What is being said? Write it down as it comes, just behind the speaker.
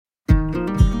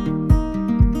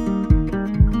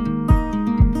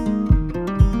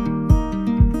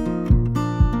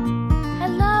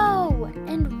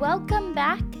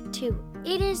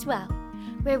It Is Well,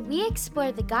 where we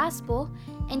explore the gospel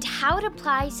and how it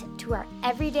applies to our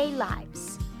everyday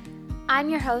lives. I'm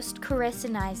your host, Carissa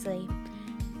Nisly,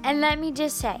 and let me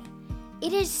just say,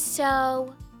 it is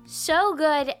so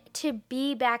good to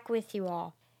be back with you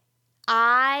all.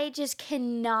 I just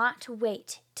cannot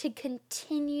wait to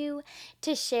continue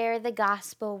to share the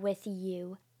gospel with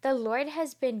you. The Lord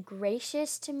has been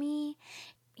gracious to me.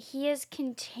 He has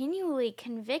continually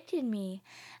convicted me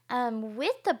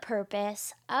with the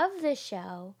purpose of the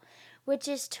show, which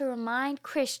is to remind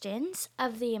Christians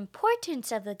of the importance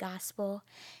of the gospel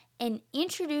and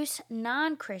introduce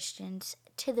non-Christians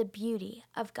to the beauty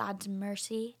of God's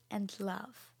mercy and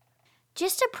love.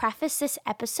 Just to preface this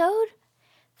episode,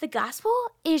 the gospel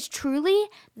is truly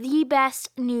the best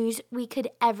news we could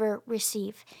ever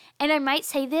receive. And I might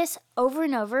say this over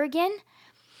and over again,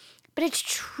 but it's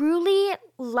truly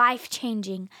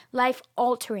life-changing,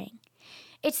 life-altering.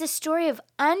 It's the story of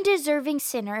undeserving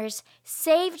sinners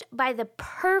saved by the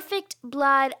perfect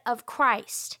blood of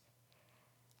Christ.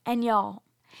 And y'all,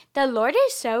 the Lord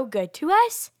is so good to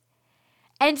us.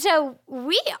 And so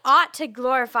we ought to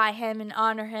glorify Him and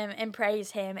honor Him and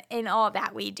praise Him in all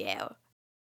that we do.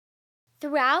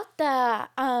 Throughout the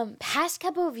past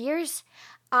couple of years,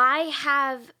 I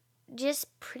have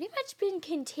just pretty much been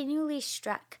continually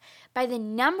struck by the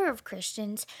number of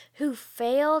Christians who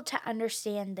fail to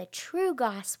understand the true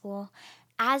gospel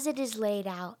as it is laid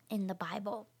out in the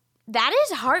Bible. That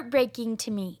is heartbreaking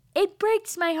to me. It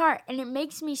breaks my heart and it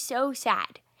makes me so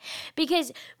sad.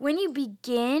 Because when you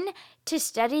begin to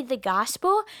study the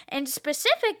gospel, and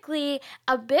specifically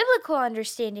a biblical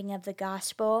understanding of the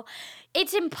gospel,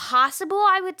 it's impossible,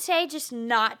 I would say, just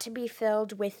not to be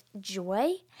filled with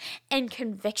joy and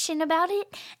conviction about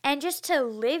it, and just to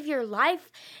live your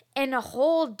life in a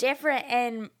whole different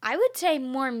and, I would say,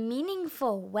 more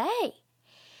meaningful way.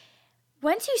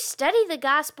 Once you study the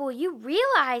gospel, you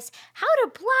realize how it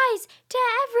applies to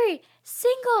every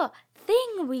single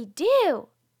thing we do.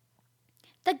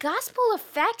 The gospel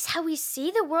affects how we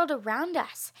see the world around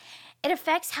us. It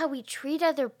affects how we treat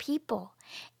other people.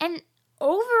 And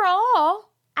overall,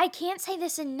 I can't say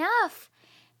this enough,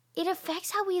 it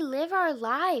affects how we live our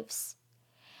lives.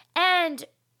 And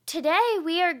today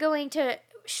we are going to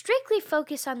strictly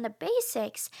focus on the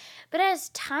basics, but as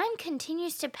time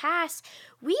continues to pass,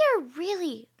 we are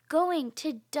really going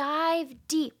to dive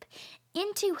deep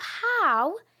into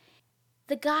how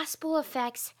the gospel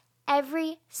affects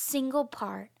every single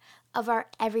part of our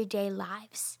everyday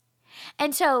lives.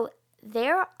 And so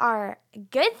there are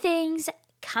good things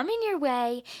coming your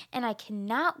way, and I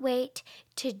cannot wait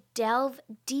to delve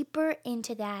deeper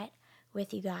into that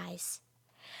with you guys.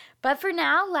 But for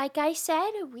now, like I said,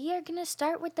 we are going to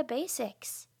start with the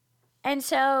basics. And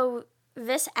so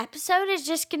this episode is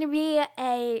just going to be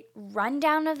a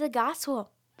rundown of the gospel,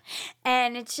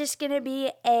 and it's just going to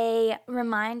be a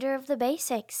reminder of the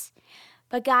basics.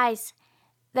 But guys,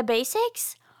 the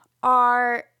basics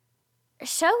are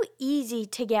so easy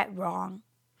to get wrong.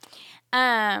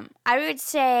 I would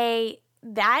say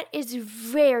that is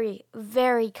very,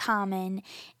 very common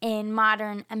in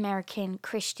modern American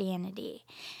Christianity.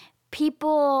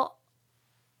 People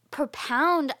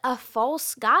propound a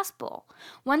false gospel,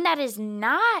 one that is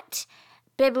not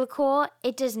biblical.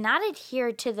 It does not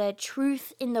adhere to the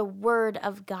truth in the Word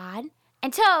of God.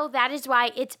 And so that is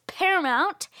why it's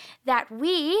paramount that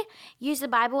we use the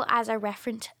Bible as a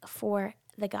reference for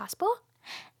the gospel.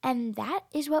 And that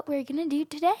is what we're going to do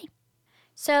today.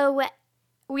 So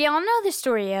we all know the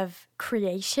story of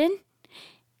creation.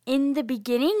 In the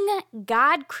beginning,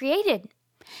 God created.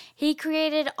 He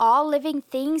created all living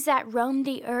things that roam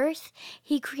the earth.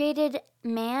 He created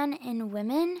man and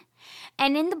women.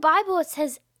 And in the Bible, it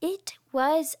says it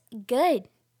was good.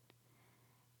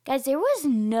 Guys, there was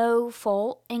no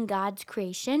fault in God's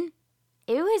creation.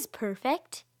 It was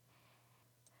perfect.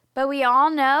 But we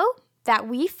all know that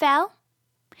we fell.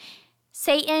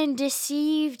 Satan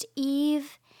deceived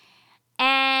Eve,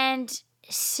 and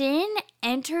sin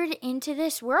entered into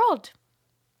this world.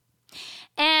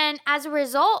 And as a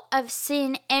result of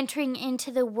sin entering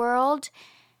into the world,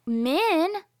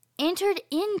 men entered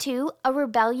into a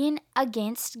rebellion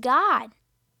against God.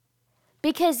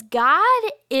 Because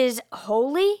God is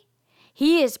holy,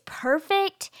 He is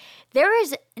perfect. There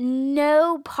is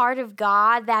no part of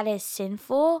God that is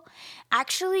sinful.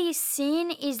 Actually, sin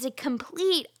is the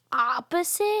complete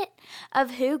opposite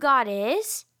of who God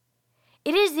is.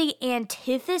 It is the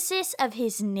antithesis of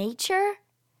His nature.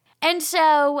 And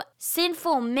so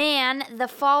sinful man, the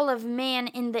fall of man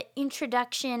and the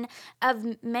introduction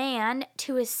of man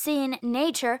to a sin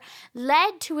nature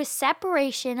led to a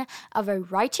separation of a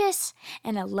righteous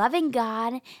and a loving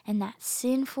God and that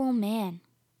sinful man.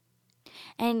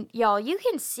 And y'all, you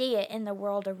can see it in the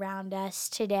world around us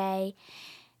today.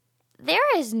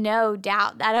 There is no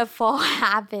doubt that a fall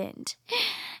happened.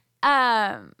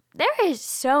 There is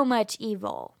so much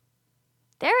evil.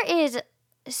 There is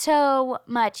so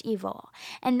much evil.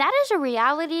 And that is a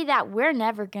reality that we're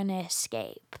never going to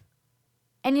escape.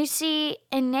 And you see,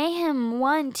 in Nahum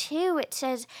 1:2, it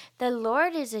says, the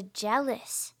Lord is a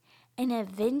jealous and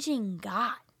avenging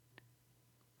God.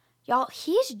 Y'all,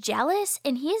 he's jealous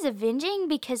and he's avenging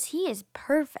because he is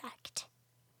perfect.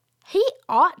 He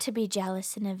ought to be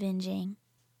jealous and avenging.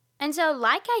 And so,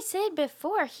 like I said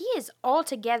before, he is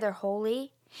altogether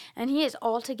holy and he is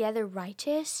altogether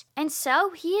righteous. And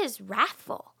so he is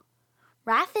wrathful.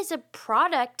 Wrath is a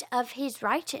product of his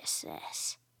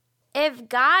righteousness. If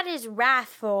God is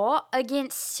wrathful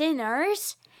against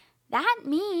sinners, that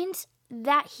means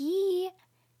that he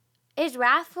is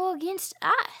wrathful against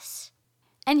us.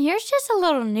 And here's just a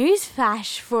little news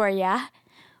flash for you.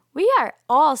 We are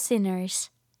all sinners.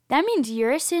 That means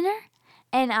you're a sinner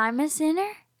and I'm a sinner.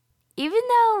 Even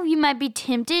though you might be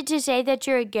tempted to say that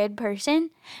you're a good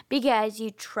person because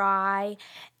you try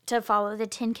to follow the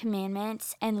 10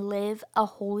 Commandments and live a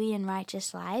holy and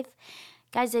righteous life,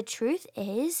 guys, the truth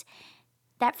is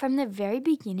that from the very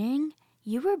beginning,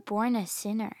 you were born a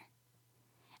sinner.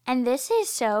 And this is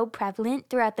so prevalent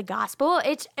throughout the gospel.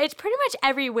 It's pretty much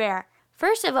everywhere.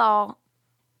 First of all,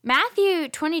 Matthew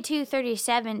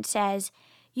 22:37 says,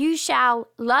 you shall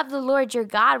love the Lord your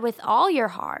God with all your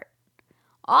heart.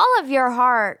 All of your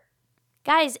heart.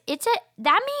 Guys,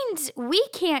 that means we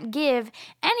can't give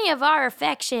any of our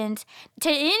affections to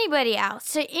anybody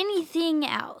else, to anything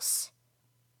else.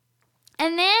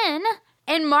 And then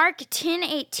in Mark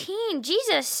 10:18,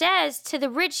 Jesus says to the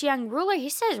rich young ruler, he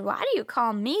says, why do you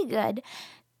call me good?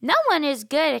 No one is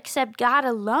good except God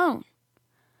alone.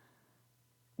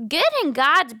 Good in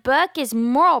God's book is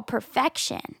moral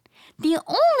perfection. The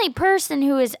only person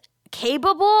who is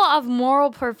capable of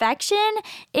moral perfection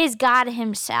is God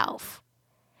himself.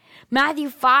 Matthew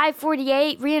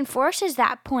 5:48 reinforces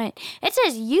that point. It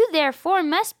says, you therefore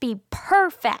must be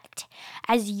perfect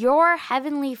as your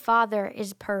heavenly Father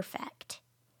is perfect.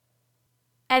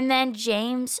 And then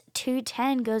James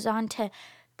 2:10 goes on to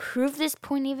prove this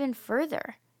point even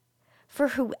further. For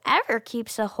whoever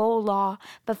keeps the whole law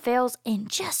but fails in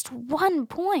just one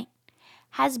point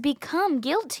has become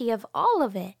guilty of all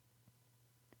of it.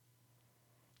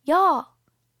 Y'all,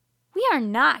 we are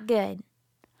not good.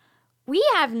 We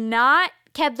have not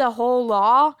kept the whole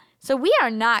law, so we are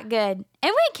not good.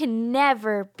 And we can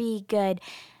never be good.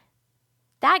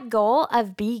 That goal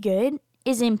of be good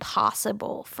is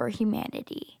impossible for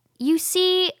humanity. You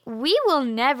see, we will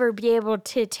never be able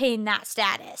to attain that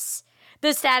status,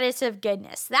 the status of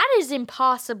goodness. That is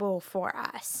impossible for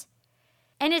us.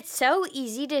 And it's so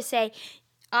easy to say,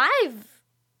 I've,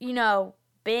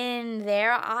 been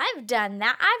there. I've done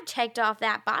that. I've checked off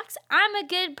that box. I'm a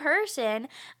good person.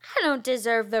 I don't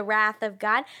deserve the wrath of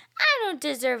God. I don't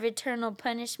deserve eternal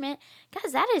punishment.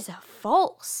 Guys, that is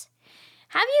false.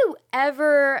 Have you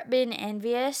ever been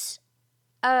envious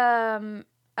about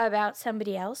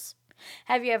somebody else?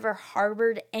 Have you ever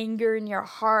harbored anger in your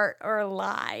heart or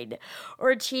lied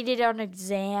or cheated on an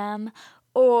exam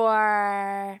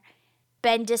or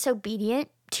been disobedient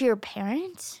to your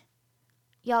parents?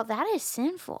 Y'all, that is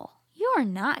sinful. You are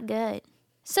not good.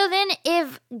 So then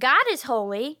if God is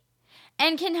holy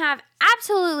and can have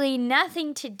absolutely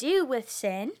nothing to do with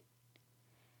sin,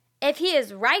 if he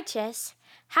is righteous,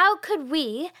 how could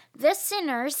we, the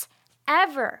sinners,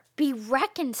 ever be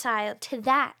reconciled to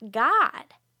that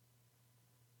God?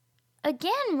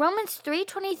 Again, Romans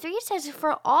 3:23 says,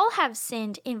 for all have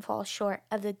sinned and fall short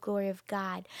of the glory of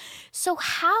God. So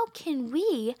how can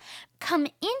we come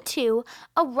into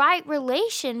a right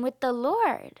relation with the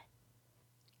Lord?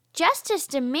 Justice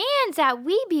demands that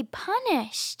we be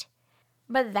punished.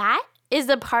 But that is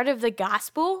the part of the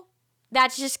gospel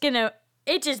that's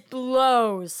it just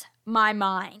blows my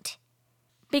mind.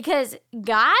 Because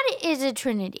God is a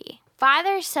Trinity,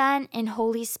 Father, Son, and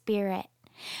Holy Spirit.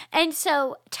 And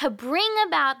so to bring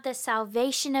about the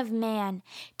salvation of man,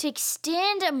 to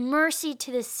extend mercy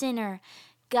to the sinner,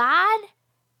 God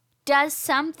does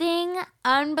something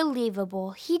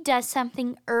unbelievable. He does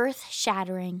something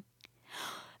earth-shattering.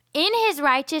 In his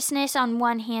righteousness, on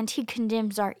one hand, he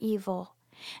condemns our evil.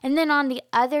 And then on the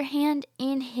other hand,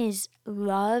 in his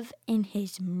love, in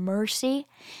his mercy,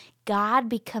 God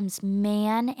becomes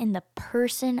man in the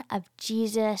person of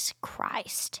Jesus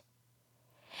Christ.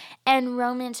 And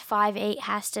Romans 5:8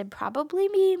 has to probably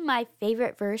be my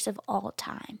favorite verse of all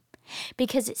time,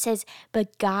 because it says,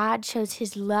 "But God shows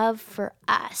his love for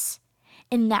us,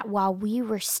 in that while we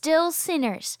were still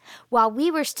sinners, while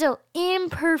we were still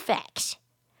imperfect,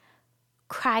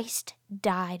 Christ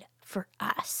died for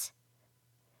us."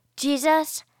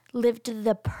 Jesus lived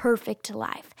the perfect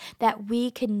life that we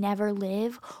could never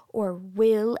live or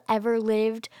will ever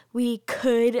live. We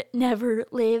could never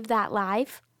live that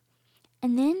life.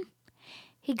 And then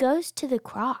he goes to the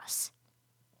cross.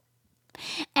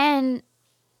 And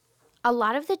a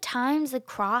lot of the times the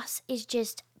cross is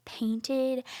just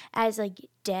painted as like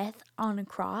death on a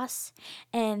cross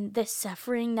and the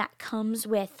suffering that comes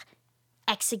with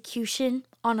execution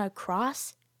on a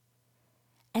cross.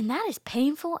 And that is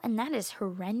painful and that is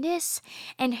horrendous.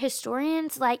 And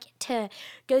historians like to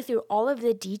go through all of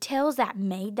the details that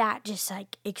made that just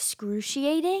like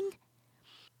excruciating.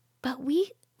 But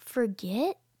we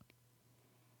forget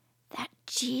that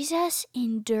Jesus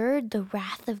endured the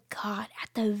wrath of God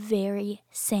at the very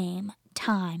same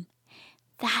time.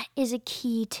 That is a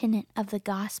key tenet of the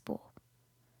gospel.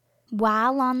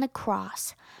 While on the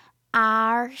cross,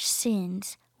 our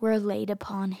sins were laid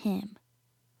upon him.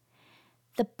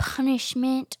 The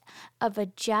punishment of a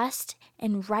just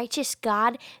and righteous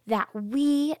God that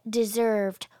we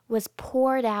deserved was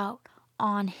poured out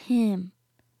on him.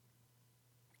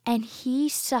 And he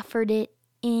suffered it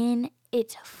in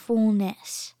its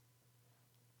fullness.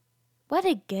 What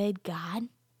a good God.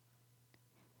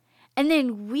 And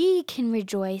then we can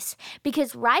rejoice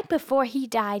because right before he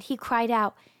died, he cried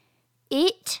out,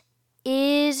 "It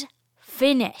is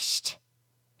finished."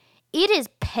 It is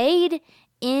paid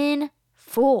in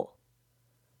full.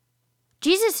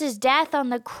 Jesus' death on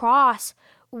the cross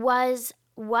was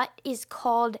what is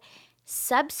called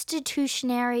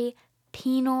substitutionary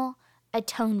penal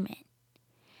atonement,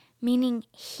 meaning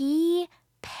he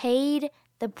paid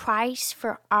the price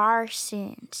for our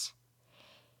sins.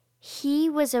 He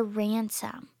was a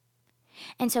ransom.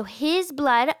 And so his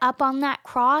blood up on that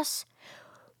cross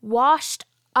washed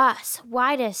us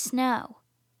white as snow.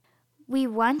 We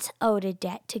once owed a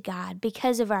debt to God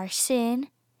because of our sin.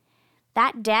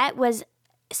 That debt was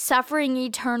suffering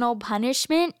eternal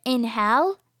punishment in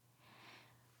hell.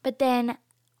 But then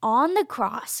on the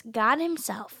cross, God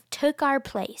himself took our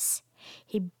place.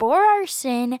 He bore our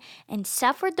sin and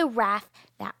suffered the wrath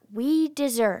that we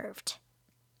deserved.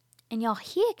 And y'all,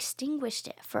 he extinguished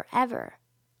it forever.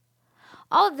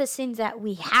 All of the sins that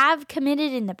we have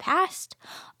committed in the past,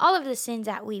 all of the sins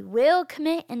that we will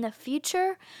commit in the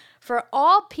future, for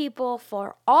all people,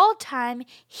 for all time,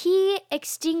 he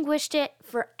extinguished it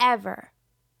forever.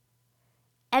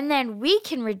 And then we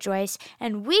can rejoice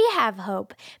and we have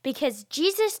hope because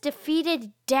Jesus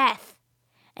defeated death.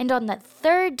 And on the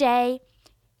third day,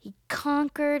 he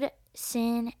conquered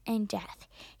sin and death.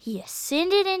 He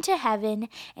ascended into heaven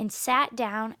and sat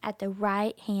down at the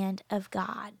right hand of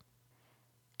God.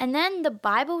 And then the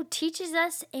Bible teaches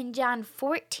us in John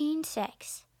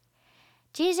 14:6,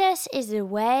 Jesus is the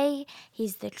way,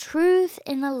 he's the truth,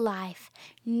 and the life.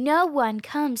 No one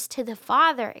comes to the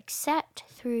Father except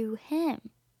through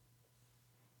him.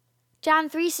 John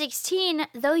 3:16,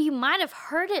 though you might have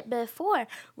heard it before,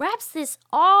 wraps this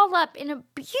all up in a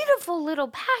beautiful little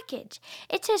package.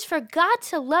 It says, for God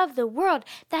so loved the world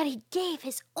that he gave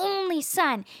his only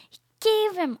son. He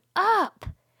gave him up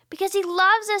because he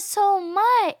loves us so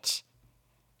much,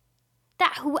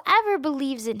 that whoever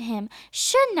believes in him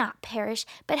should not perish,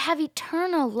 but have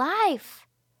eternal life.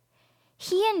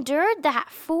 He endured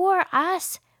that for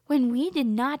us when we did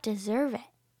not deserve it.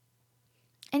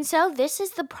 And so this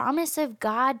is the promise of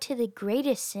God to the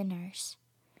greatest sinners.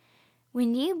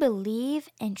 When you believe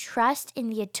and trust in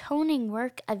the atoning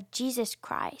work of Jesus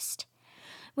Christ,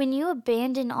 when you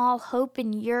abandon all hope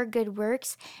in your good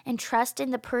works and trust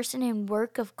in the person and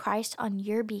work of Christ on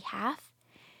your behalf,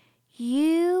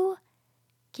 you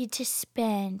get to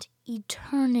spend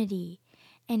eternity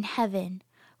in heaven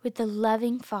with the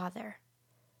loving Father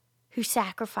who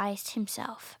sacrificed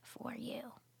himself for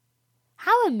you.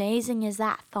 How amazing is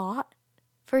that thought?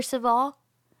 First of all,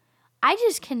 I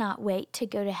just cannot wait to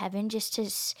go to heaven just to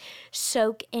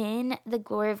soak in the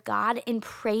glory of God and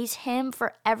praise him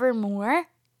forevermore.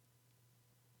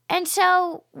 And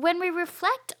so when we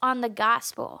reflect on the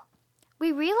gospel,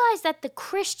 we realize that the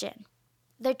Christian,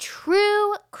 the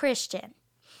true Christian,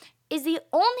 is the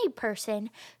only person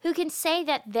who can say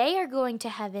that they are going to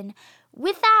heaven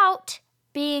without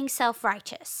being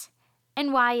self-righteous.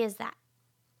 And why is that?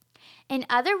 In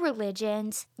other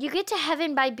religions, you get to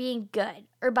heaven by being good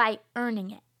or by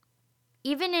earning it.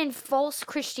 Even in false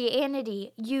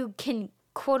Christianity, you can,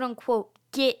 quote unquote,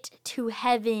 get to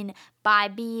heaven by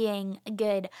being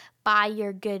good, by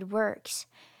your good works.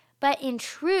 But in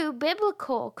true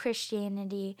biblical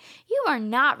Christianity, you are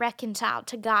not reconciled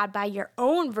to God by your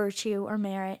own virtue or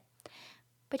merit,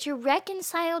 but you're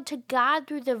reconciled to God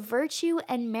through the virtue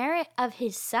and merit of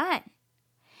His Son.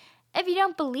 If you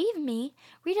don't believe me,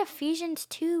 read Ephesians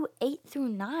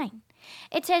 2:8-9.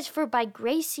 It says, "For by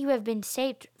grace you have been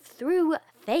saved through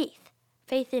faith."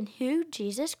 Faith in who?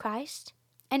 Jesus Christ.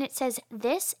 And it says,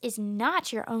 "This is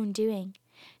not your own doing."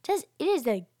 It says, "It is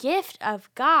the gift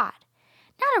of God,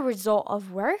 not a result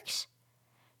of works,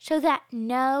 so that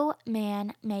no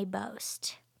man may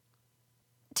boast."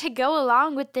 To go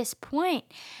along with this point,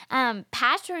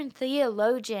 pastor and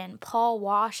theologian Paul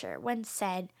Washer once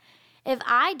said, "If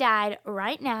I died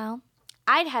right now,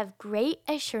 I'd have great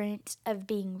assurance of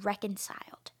being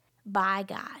reconciled by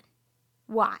God."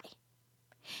 Why?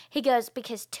 He goes,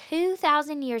 "Because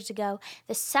 2,000 years ago,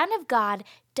 the Son of God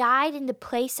died in the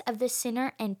place of the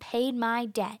sinner and paid my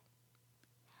debt.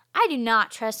 I do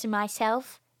not trust in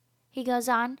myself," he goes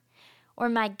on, "or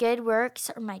my good works,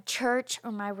 or my church,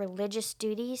 or my religious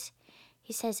duties."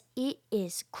 He says, "It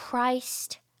is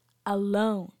Christ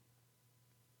alone.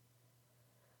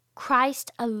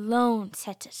 Christ alone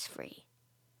sets us free,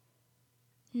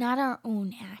 not our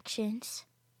own actions."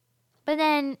 But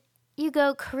then you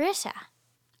go, "Carissa,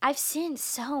 I've sinned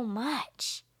so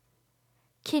much.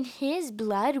 Can His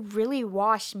blood really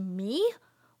wash me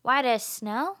white as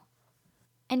snow?"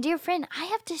 And dear friend, I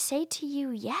have to say to you,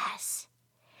 yes.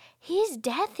 His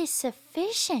death is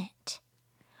sufficient.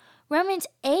 Romans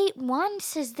 8:1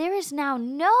 says, "There is now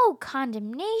no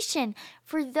condemnation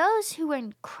for those who are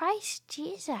in Christ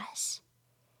Jesus."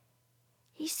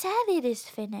 He said it is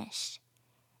finished,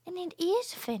 and it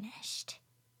is finished.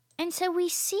 And so we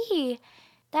see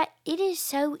that it is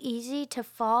so easy to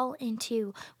fall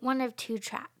into one of two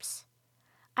traps,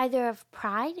 either of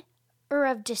pride or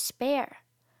of despair.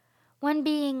 One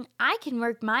being, I can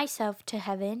work myself to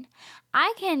heaven.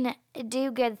 I can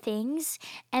do good things,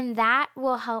 and that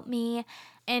will help me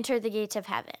enter the gates of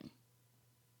heaven.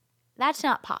 That's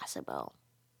not possible.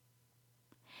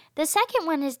 The second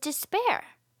one is despair.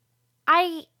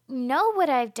 I know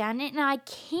what I've done, and I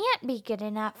can't be good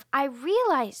enough. I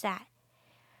realize that.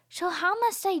 So how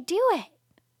must I do it?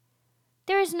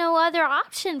 There is no other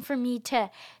option for me to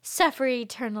suffer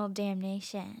eternal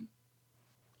damnation.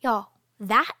 Y'all,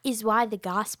 that is why the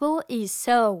gospel is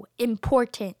so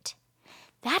important.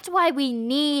 That's why we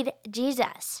need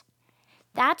Jesus.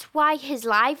 That's why His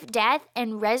life, death,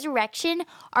 and resurrection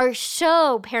are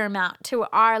so paramount to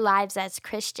our lives as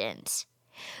Christians.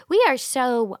 We are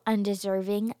so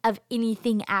undeserving of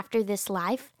anything after this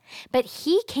life, but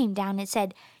He came down and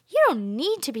said, "You don't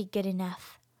need to be good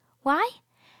enough." Why?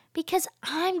 Because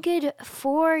I'm good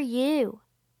for you.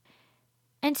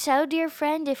 And so, dear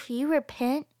friend, if you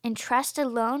repent and trust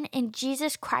alone in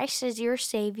Jesus Christ as your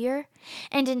Savior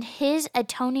and in His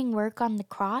atoning work on the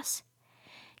cross,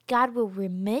 God will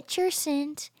remit your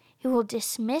sins, He will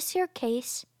dismiss your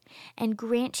case, and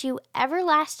grant you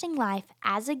everlasting life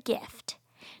as a gift,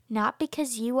 not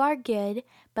because you are good,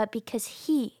 but because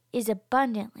He is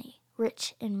abundantly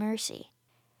rich in mercy.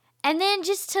 And then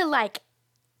just to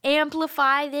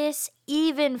amplify this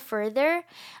even further,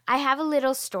 I have a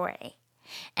little story.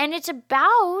 And it's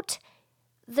about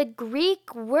the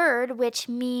Greek word which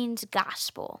means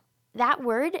gospel. That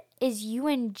word is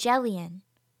euangelion.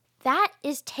 That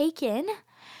is taken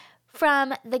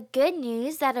from the good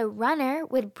news that a runner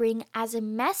would bring as a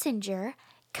messenger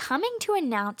coming to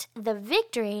announce the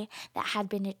victory that had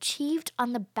been achieved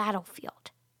on the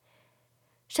battlefield.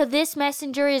 So this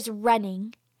messenger is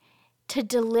running to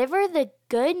deliver the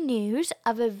good news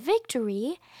of a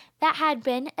victory that had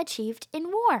been achieved in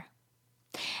war.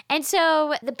 And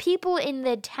so the people in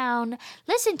the town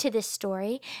listened to this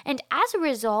story, and as a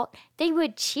result, they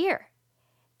would cheer.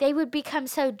 They would become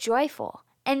so joyful,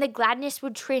 and the gladness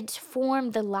would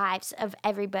transform the lives of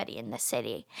everybody in the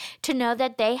city to know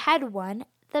that they had won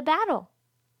the battle.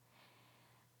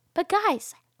 But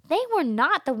guys, they were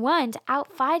not the ones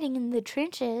out fighting in the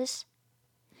trenches.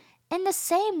 In the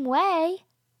same way,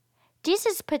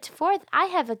 Jesus puts forth, "I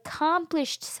have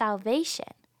accomplished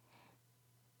salvation."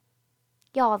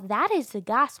 Y'all, that is the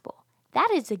gospel.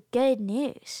 That is the good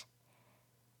news.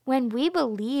 When we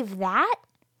believe that,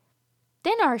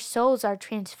 then our souls are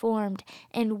transformed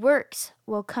and works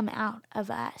will come out of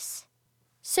us.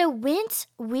 So once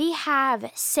we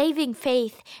have saving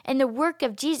faith in the work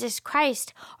of Jesus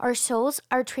Christ, our souls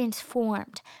are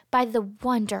transformed by the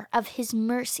wonder of His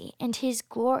mercy and His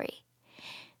glory.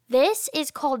 This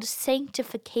is called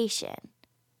sanctification.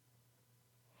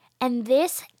 And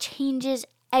this changes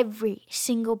every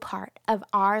single part of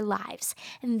our lives.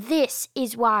 And this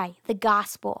is why the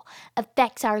gospel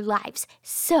affects our lives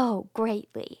so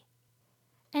greatly.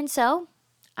 And so,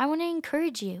 I want to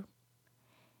encourage you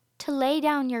to lay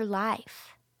down your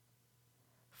life.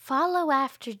 Follow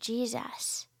after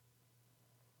Jesus.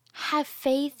 Have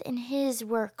faith in his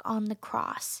work on the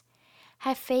cross.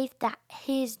 Have faith that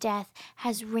his death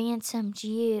has ransomed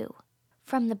you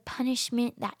from the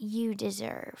punishment that you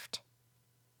deserved.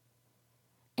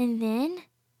 And then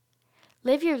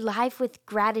live your life with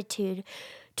gratitude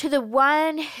to the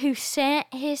one who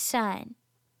sent his son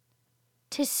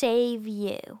to save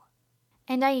you.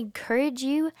 And I encourage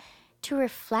you to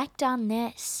reflect on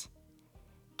this.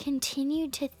 Continue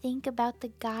to think about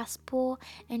the gospel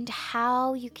and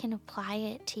how you can apply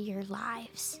it to your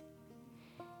lives.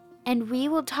 And we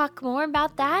will talk more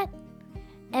about that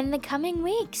in the coming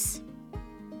weeks.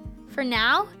 For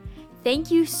now, thank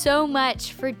you so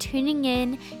much for tuning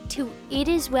in to It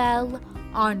Is Well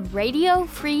on Radio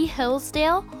Free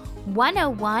Hillsdale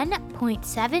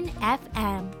 101.7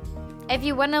 FM. If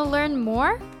you want to learn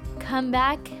more, come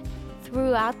back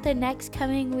throughout the next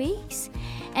coming weeks.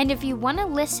 And if you want to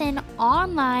listen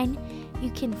online, you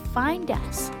can find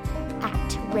us at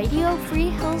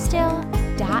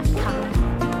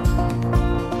radiofreehillsdale.com.